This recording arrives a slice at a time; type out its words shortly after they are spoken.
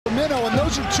Sacramento, and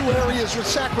those are two areas where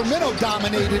Sacramento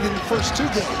dominated in the first two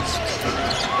games.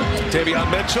 Davion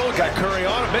Mitchell got Curry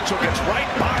on him. Mitchell gets right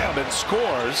by him and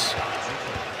scores.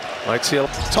 Might see a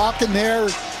talking there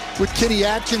with Kenny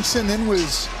Atkinson, then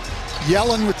was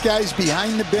yelling with guys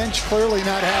behind the bench, clearly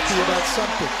not happy about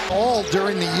something. All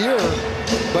during the year,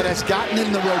 but has gotten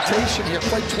in the rotation here.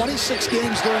 Played 26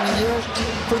 games during the year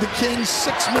for the Kings,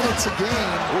 6 minutes a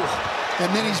game. And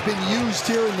then he's been used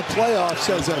here in the playoffs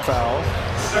as a foul.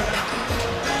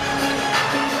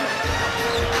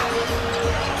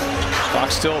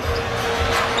 Fox still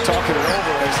talking it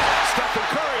over as Stephen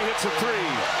Curry hits a three.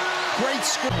 Great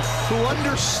score who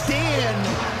understand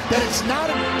that it's not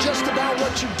just about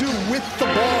what you do with the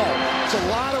ball. It's a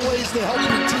lot of ways to help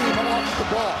your team off the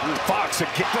ball. Fox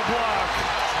get the block.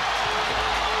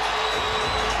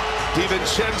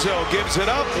 DiVincenzo gives it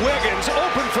up. Wiggins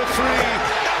open for three.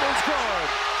 That one's good.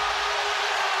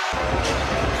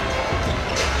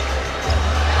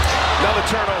 Another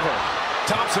turnover.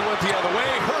 Thompson went the other way.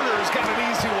 Herter's got an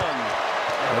easy one.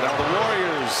 And now the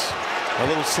Warriors a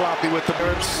little sloppy with the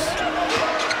birds.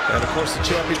 And of course the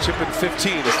championship in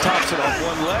 15 is Thompson on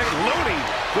one leg. Looney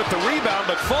with the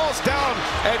rebound but falls down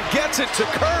and gets it to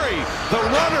Curry. The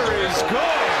runner is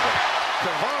good.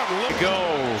 Go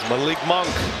Malik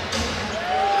Monk.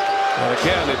 And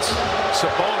again it's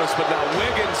Sabonis, but now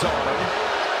Wiggins on him.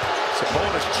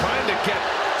 Sabonis trying to get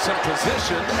some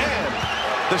position and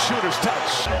the shooter's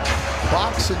touch.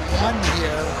 Box and one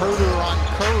here. Herter on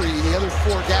Curry. The other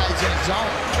four guys in his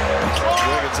zone.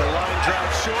 Wiggins a line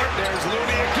drive short. There's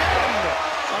Looney again.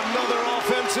 Another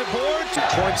offensive board.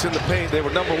 Points in the paint. They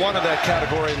were #1 in that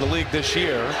category in the league this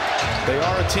year. They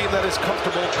are a team that is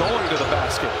comfortable going to the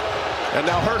basket. And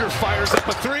now Herter fires up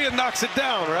a three and knocks it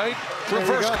down, right?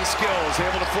 Reversing skills.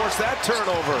 Able to force that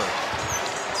turnover.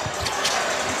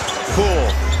 Cool.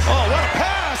 Oh, what a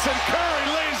pass. And Curry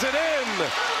lays it in.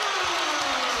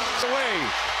 Away.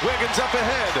 Wiggins up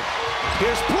ahead.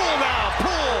 Here's Poole now.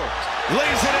 Poole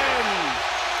lays it in.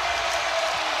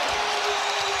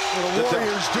 The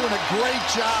Warriors doing a great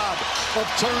job of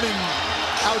turning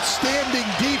outstanding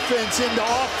defense into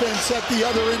offense at the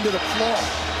other end of the floor.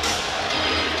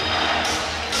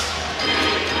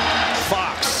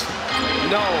 Fox.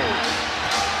 No.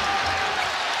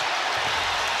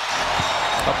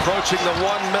 Approaching the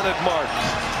 1 minute mark.